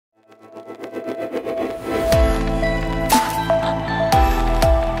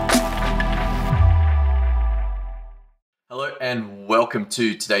welcome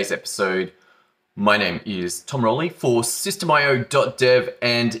to today's episode. My name is Tom Rolley for System.io.dev,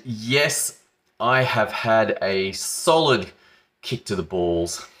 and yes, I have had a solid kick to the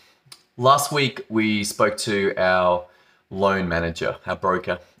balls. Last week we spoke to our loan manager, our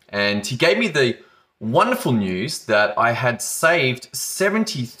broker, and he gave me the wonderful news that I had saved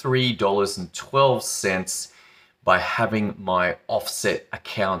 $73.12 by having my offset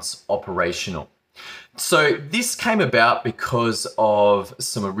accounts operational. So this came about because of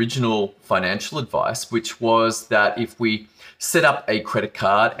some original financial advice, which was that if we set up a credit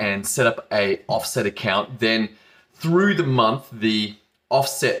card and set up a offset account, then through the month, the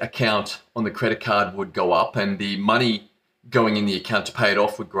offset account on the credit card would go up and the money going in the account to pay it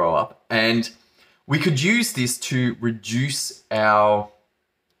off would grow up. And we could use this to reduce our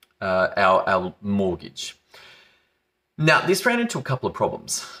mortgage. Now, this ran into a couple of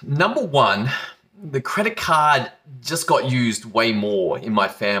problems. Number one, the credit card just got used way more in my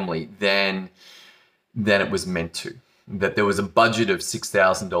family than it was meant to. That there was a budget of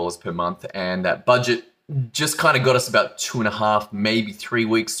 $6,000 per month, and that budget just kind of got us about 2.5, maybe 3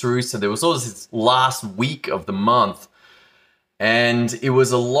 weeks through. So there was always this last week of the month, and it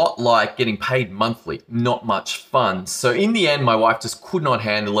was a lot like getting paid monthly, not much fun. So in the end, my wife just could not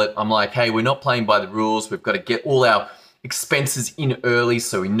handle it. I'm like, hey, we're not playing by the rules. We've got to get all our expenses in early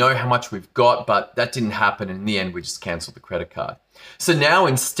so we know how much we've got, but that didn't happen. In the end, we just canceled the credit card. So now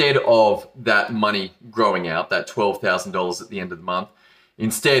instead of that money growing out, that $12,000 at the end of the month,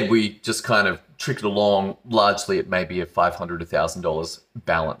 instead we just kind of tricked along largely at maybe a $500, $1,000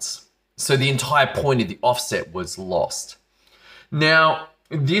 balance. So the entire point of the offset was lost. Now,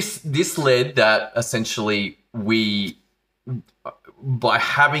 this led that essentially by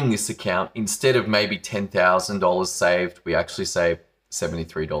having this account, instead of maybe $10,000 saved, we actually saved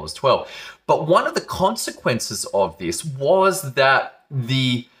 $73.12. But one of the consequences of this was that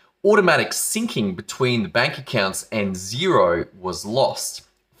the automatic syncing between the bank accounts and Xero was lost.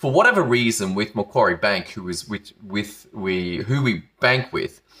 For whatever reason, with Macquarie Bank, who we bank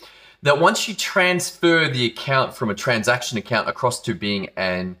with, that once you transfer the account from a transaction account across to being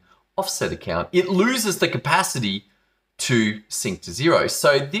an offset account, it loses the capacity to sync to Xero.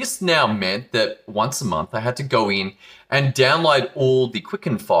 So this now meant that once a month I had to go in and download all the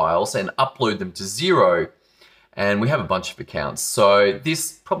Quicken files and upload them to Xero. And we have a bunch of accounts. So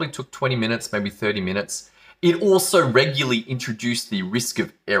this probably took 20 minutes, maybe 30 minutes. It also regularly introduced the risk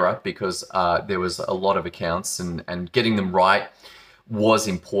of error because there was a lot of accounts and getting them right was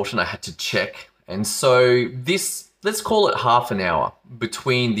important. I had to check. And so this, let's call it half an hour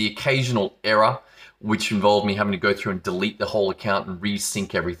between the occasional error, which involved me having to go through and delete the whole account and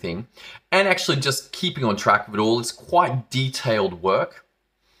resync everything, and actually just keeping on track of it all. It's quite detailed work.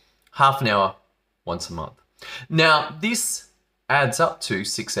 Half an hour once a month. Now, this adds up to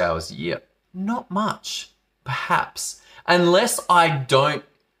 6 hours a year. Not much, perhaps, unless I don't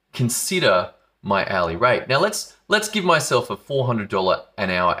consider my hourly rate. Now, let's give myself a $400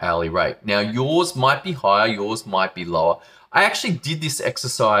 an hour hourly rate. Now, yours might be higher, yours might be lower. I actually did this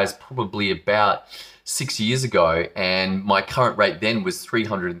exercise probably about 6 years ago, and my current rate then was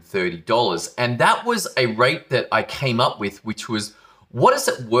 $330. And that was a rate that I came up with, which was, what is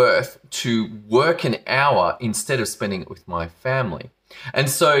it worth to work an hour instead of spending it with my family? And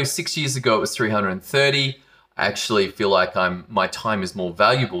so 6 years ago, it was $330. I actually feel like my time is more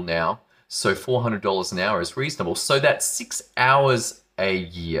valuable now. So $400 an hour is reasonable. So that's 6 hours a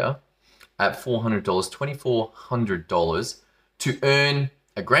year at $400, $2,400 to earn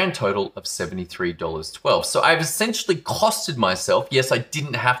a grand total of $73.12. So I've essentially costed myself, yes, I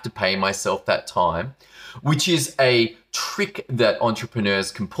didn't have to pay myself that time, which is a trick that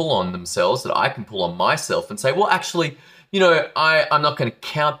entrepreneurs can pull on themselves, that I can pull on myself and say, well, actually, you know, I'm not going to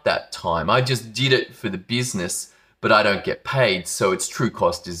count that time. I just did it for the business, but I don't get paid, so its true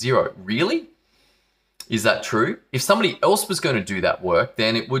cost is zero. Really? Is that true? If somebody else was going to do that work,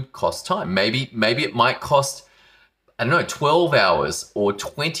 then it would cost time. Maybe it might cost, I don't know, 12 hours or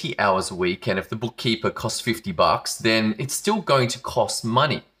 20 hours a week. And if the bookkeeper costs $50, then it's still going to cost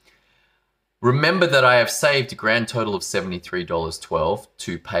money. Remember that I have saved a grand total of $73.12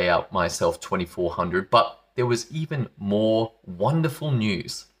 to pay out myself $2,400. But there was even more wonderful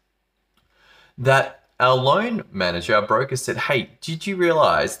news that our loan manager, our broker, said, hey, did you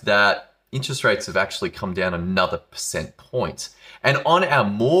realize that interest rates have actually come down another percent point? And on our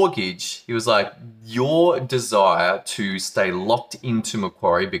mortgage, he was like, your desire to stay locked into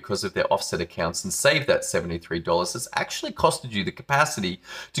Macquarie because of their offset accounts and save that $73 has actually costed you the capacity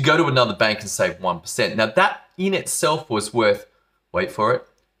to go to another bank and save 1%. Now that in itself was worth, wait for it,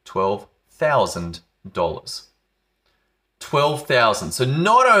 $12,000. $12,000. So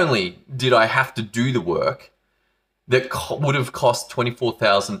not only did I have to do the work that would have cost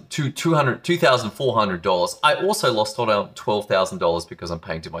 $2,400, I also lost out $12,000 because I'm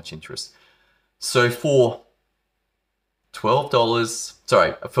paying too much interest. So for $12,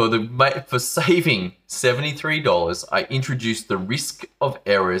 sorry, for saving $73, I introduced the risk of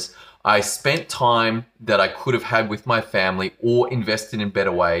errors. I spent time that I could have had with my family or invested in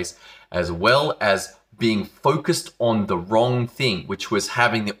better ways, as well as being focused on the wrong thing, which was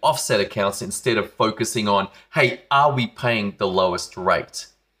having the offset accounts instead of focusing on, hey, are we paying the lowest rate?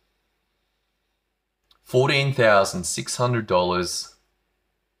 $14,600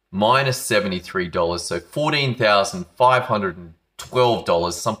 minus $73, so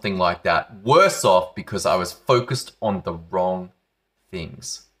 $14,512, something like that. Worse off because I was focused on the wrong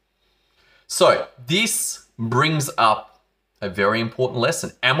things. So this brings up a very important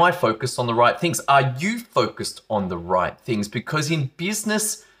lesson. Am I focused on the right things? Are you focused on the right things? Because in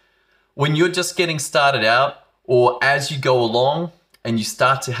business, when you're just getting started out, or as you go along and you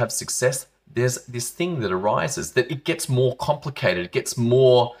start to have success, there's this thing that arises that it gets more complicated. It gets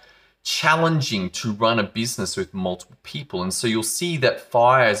more challenging to run a business with multiple people. And so you'll see that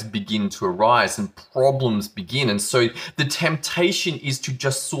fires begin to arise and problems begin. And so the temptation is to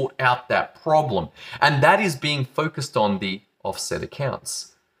just sort out that problem. And that is being focused on the offset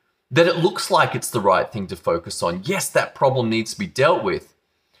accounts. That it looks like it's the right thing to focus on. Yes, that problem needs to be dealt with.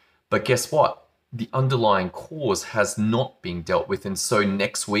 But guess what? The underlying cause has not been dealt with. And so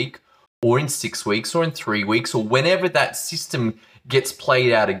next week, or in 6 weeks, or in 3 weeks, or whenever that system gets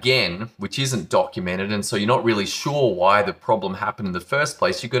played out again, which isn't documented, and so you're not really sure why the problem happened in the first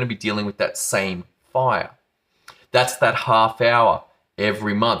place, you're going to be dealing with that same fire. That's that half hour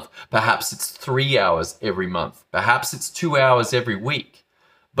every month. Perhaps it's 3 hours every month. Perhaps it's 2 hours every week.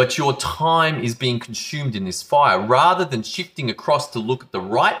 But your time is being consumed in this fire rather than shifting across to look at the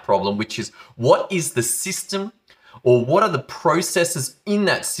right problem, which is what is the system or what are the processes in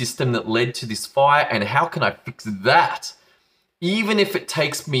that system that led to this fire and how can I fix that? Even if it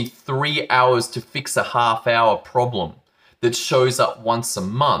takes me 3 hours to fix a half hour problem that shows up once a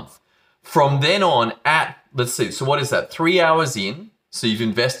month. From then on let's see, so what is that? 3 hours in, so you've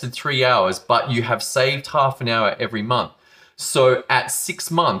invested 3 hours, but you have saved half an hour every month. So at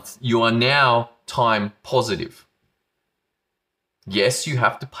 6 months, you are now time positive. Yes, you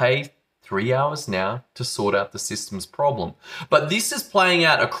have to pay 3 hours now to sort out the system's problem. But this is playing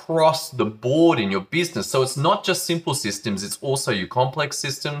out across the board in your business. So it's not just simple systems, it's also your complex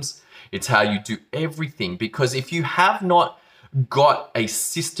systems. It's how you do everything. Because if you have not got a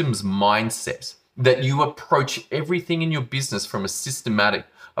systems mindset, that you approach everything in your business from a systematic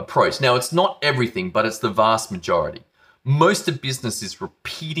approach. Now, it's not everything, but it's the vast majority. Most of business is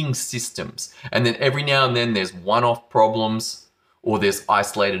repeating systems. And then every now and then there's one-off problems or there's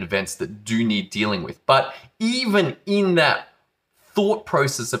isolated events that do need dealing with. But even in that thought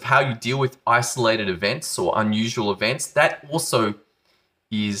process of how you deal with isolated events or unusual events, that also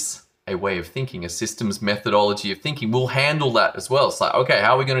is a way of thinking, a systems methodology of thinking. We'll handle that as well. It's like, okay,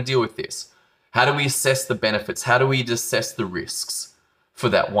 how are we going to deal with this? How do we assess the benefits? How do we assess the risks for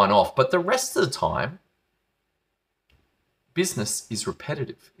that one-off? But the rest of the time, business is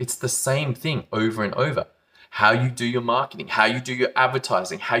repetitive. It's the same thing over and over. How you do your marketing, how you do your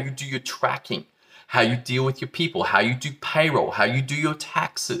advertising, how you do your tracking, how you deal with your people, how you do payroll, how you do your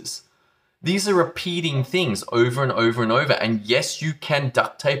taxes. These are repeating things over and over and over. And yes, you can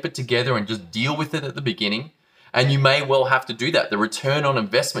duct tape it together and just deal with it at the beginning. And you may well have to do that. The return on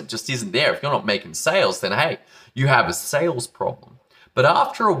investment just isn't there. If you're not making sales, then hey, you have a sales problem. But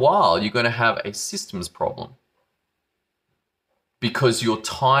after a while, you're going to have a systems problem because your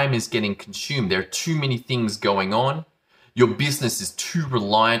time is getting consumed. There are too many things going on. Your business is too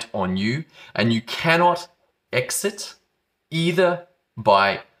reliant on you, and you cannot exit either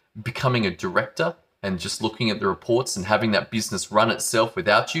by becoming a director and just looking at the reports and having that business run itself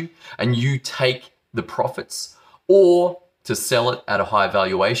without you, and you take the profits, or to sell it at a high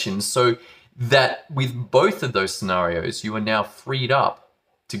valuation. So that with both of those scenarios, you are now freed up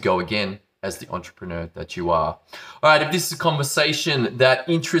to go again as the entrepreneur that you are. All right, if this is a conversation that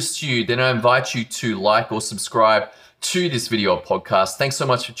interests you, then I invite you to like or subscribe to this video or podcast. Thanks so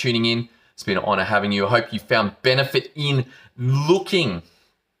much for tuning in. It's been an honor having you. I hope you found benefit in looking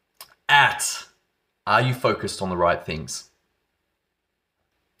at, are you focused on the right things?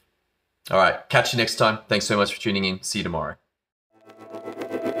 All right, catch you next time. Thanks so much for tuning in. See you tomorrow.